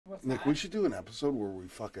Nick, we should do an episode where we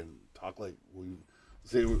fucking talk like we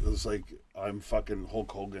say it's like I'm fucking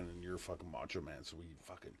Hulk Hogan and you're fucking Macho Man, so we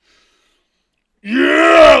fucking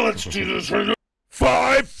let's do this right now.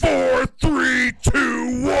 5, 4, 3,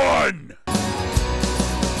 2, 1.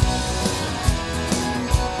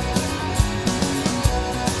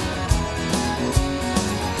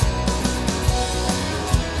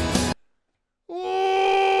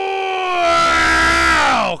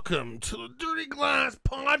 Welcome to the Dirty Glass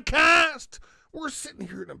Podcast. We're sitting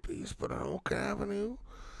here in a basement on Oak Avenue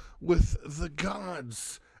with the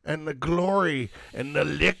gods and the glory and the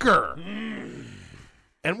liquor.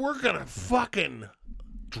 And we're gonna fucking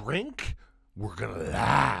drink. We're gonna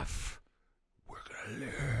laugh. We're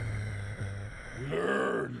gonna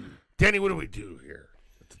learn. Denny, what do we do here?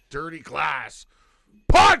 It's a Dirty Glass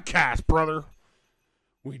Podcast, brother.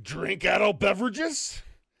 We drink adult beverages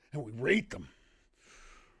and we rate them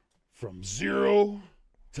from 0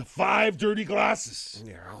 to 5 dirty glasses.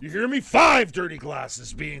 Yeah, You hear me? 5 dirty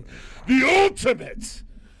glasses being the ultimate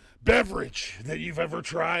beverage that you've ever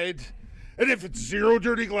tried. And if it's 0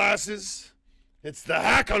 dirty glasses, it's the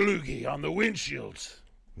hackaloogie on the windshield.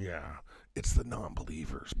 yeah. It's the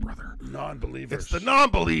non-believers, brother. Non-believers. It's the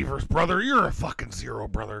non-believers, brother. You're a fucking 0,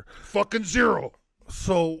 brother. fucking 0.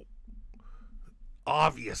 So,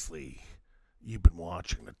 obviously, you've been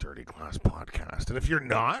watching the Dirty Glass Podcast. And if you're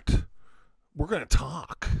not, we're going to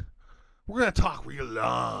talk. We're going to talk real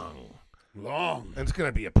long. Long. And it's going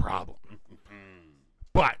to be a problem.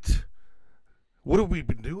 But, what have we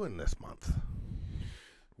been doing this month?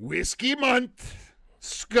 Whiskey month.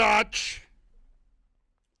 Scotch.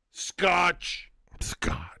 Scotch.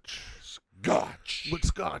 Scotch. Scotch. What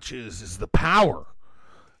Scotch is the power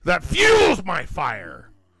that fuels my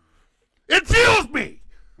fire. It fuels me.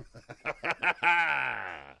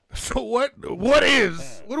 So what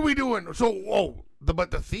are we doing? So,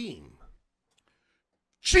 but the theme.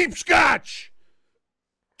 Cheap scotch.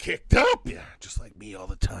 Kicked up. Yeah, just like me all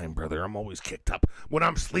the time, brother. I'm always kicked up. When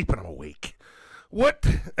I'm sleeping, I'm awake. What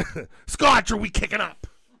Scotch are we kicking up?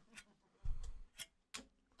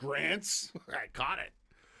 Grants. I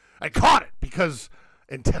caught it because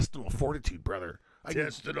intestinal fortitude, brother.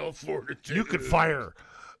 Intestinal fortitude. You could fire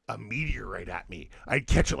a meteorite at me. I'd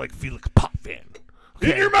catch it like Felix Potvin.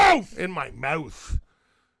 In your mouth. In my mouth.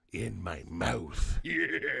 In my mouth.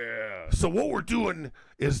 Yeah. So what we're doing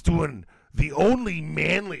is doing the only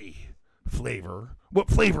manly flavor. What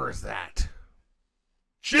flavor is that?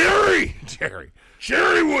 Cherry. Cherry.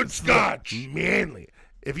 Cherrywood scotch. Manly.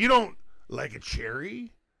 If you don't like a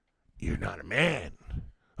cherry, you're not a man.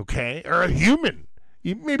 Okay? Or a human.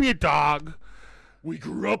 You maybe a dog. We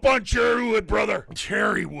grew up on Cherrywood, brother.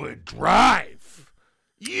 Cherrywood drive.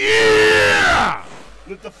 Yeah!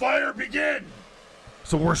 Let the fire begin.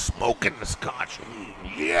 So we're smoking the scotch.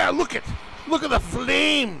 Yeah, look at the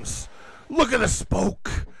flames. Look at the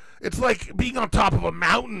smoke. It's like being on top of a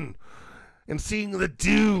mountain and seeing the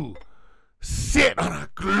dew sit on a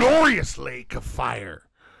glorious lake of fire.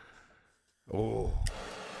 Oh,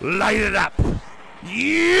 light it up.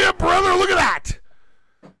 Yeah, brother, look at that.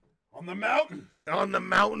 On the mountain. On the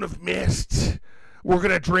mountain of mist, we're going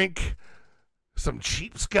to drink some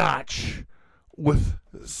cheap scotch with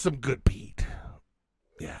some good peat.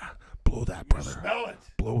 Yeah, blow that, brother. Smell it.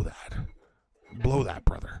 Blow that. Blow that,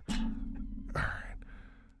 brother. All right.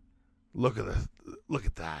 Look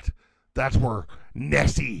at that. That's where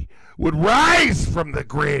Nessie would rise from the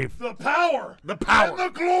grave. The power. The power. And the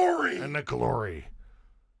glory. And the glory.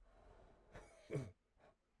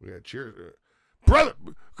 Yeah, cheers. Brother,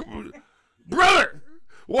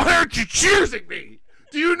 why aren't you cheersing me?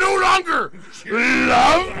 Do you no longer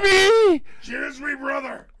love me? Cheers me,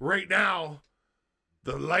 brother. Right now,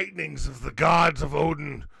 the lightnings of the gods of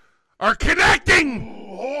Odin are connecting.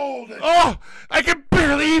 Ooh, hold it. Oh, I can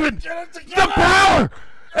barely even. Get it together. The power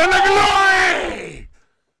and the glory.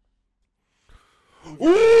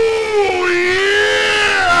 Ooh,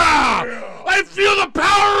 yeah! I feel the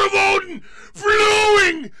power of Odin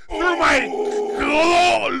flowing through my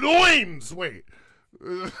loins. Wait.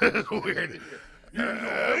 Weird.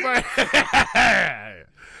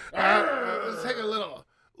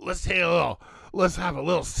 Let's have a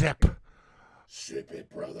little sip. Sip it,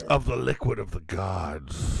 brother. Of the liquid of the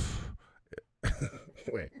gods.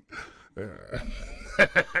 Wait.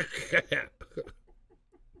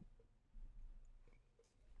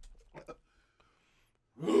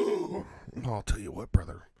 I'll tell you what,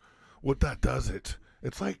 brother. What that does, it's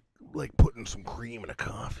like putting some cream in a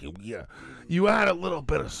coffee. Yeah, you add a little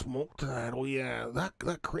bit of smoke to that. Oh yeah,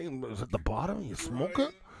 that cream is at the bottom. You smoke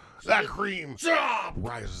it. That cream Stop.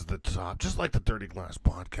 rises to the top, just like the Dirty Glass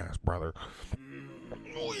Podcast, brother.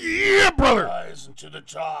 Oh, yeah, brother. Rising to the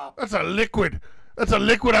top. That's a liquid. That's a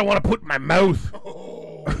liquid I want to put in my mouth.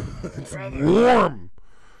 Oh, It's warm.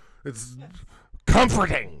 It's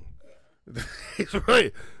comforting. It's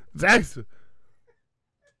really, it's actually.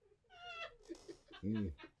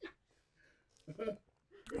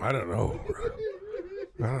 I don't know.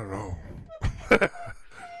 I don't know.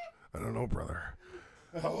 I don't know, brother.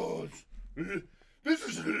 Oh, this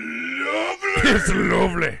is lovely. It's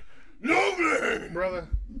lovely. Lovely. Brother.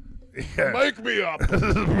 Yeah. Make me up. This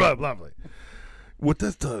is lovely. What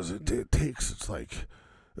this does, it takes, it's like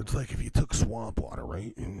if you took swamp water,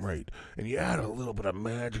 right, and you add a little bit of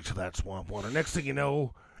magic to that swamp water. Next thing you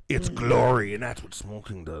know, it's glory, and that's what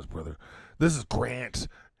smoking does, brother. This is Grant.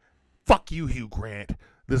 Fuck you, Hugh Grant.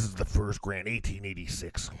 This is the first Grant,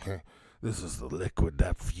 1886, okay? This is the liquid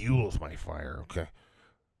that fuels my fire, okay?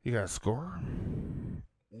 You got a score?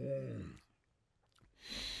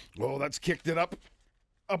 Well, that's kicked it up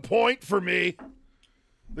a point for me.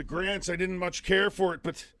 The Grants, I didn't much care for it,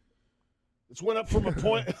 but it's went up from a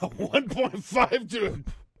 1.5 to a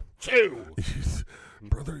 2.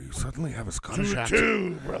 Brother, you suddenly have a Scottish 2-2,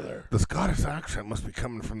 accent. brother. The Scottish accent must be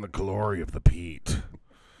coming from the glory of the peat.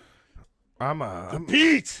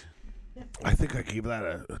 Pete! I think I gave that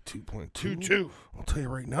a 2.2. 2-2. I'll tell you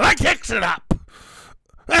right now, that kicks it up.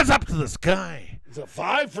 That's up to the sky. It's a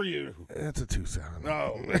 5 for you. It's a 2.7.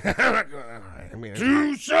 No. I mean,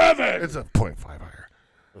 2-7. It's a 0.5 higher.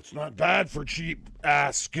 It's not bad for cheap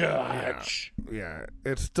ass Scotch. Yeah,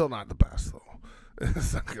 it's still not the best though.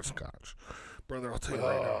 It's not good Scotch, brother. I'll tell you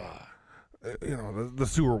right now. You know, the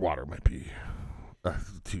sewer water might be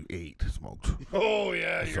 2.8 smoked. Oh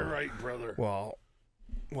yeah, you're right, brother. Well,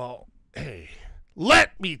 hey,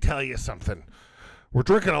 let me tell you something. We're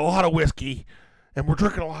drinking a lot of whiskey, and we're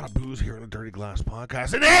drinking a lot of booze here in the Dirty Glass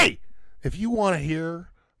Podcast. And hey, if you want to hear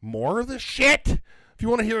more of this shit, if you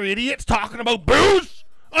want to hear idiots talking about booze,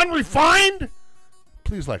 unrefined,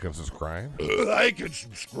 please like and subscribe. Like and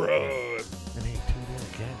subscribe. And hey, tune in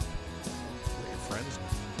again. Let your friends know.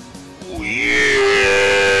 Oh,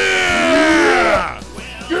 yeah!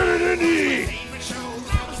 Get it in here!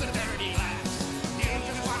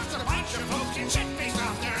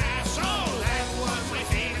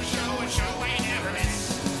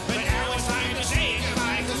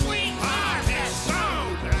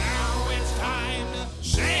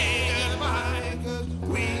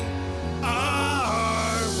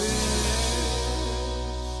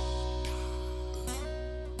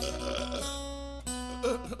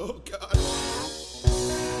 Oh, God.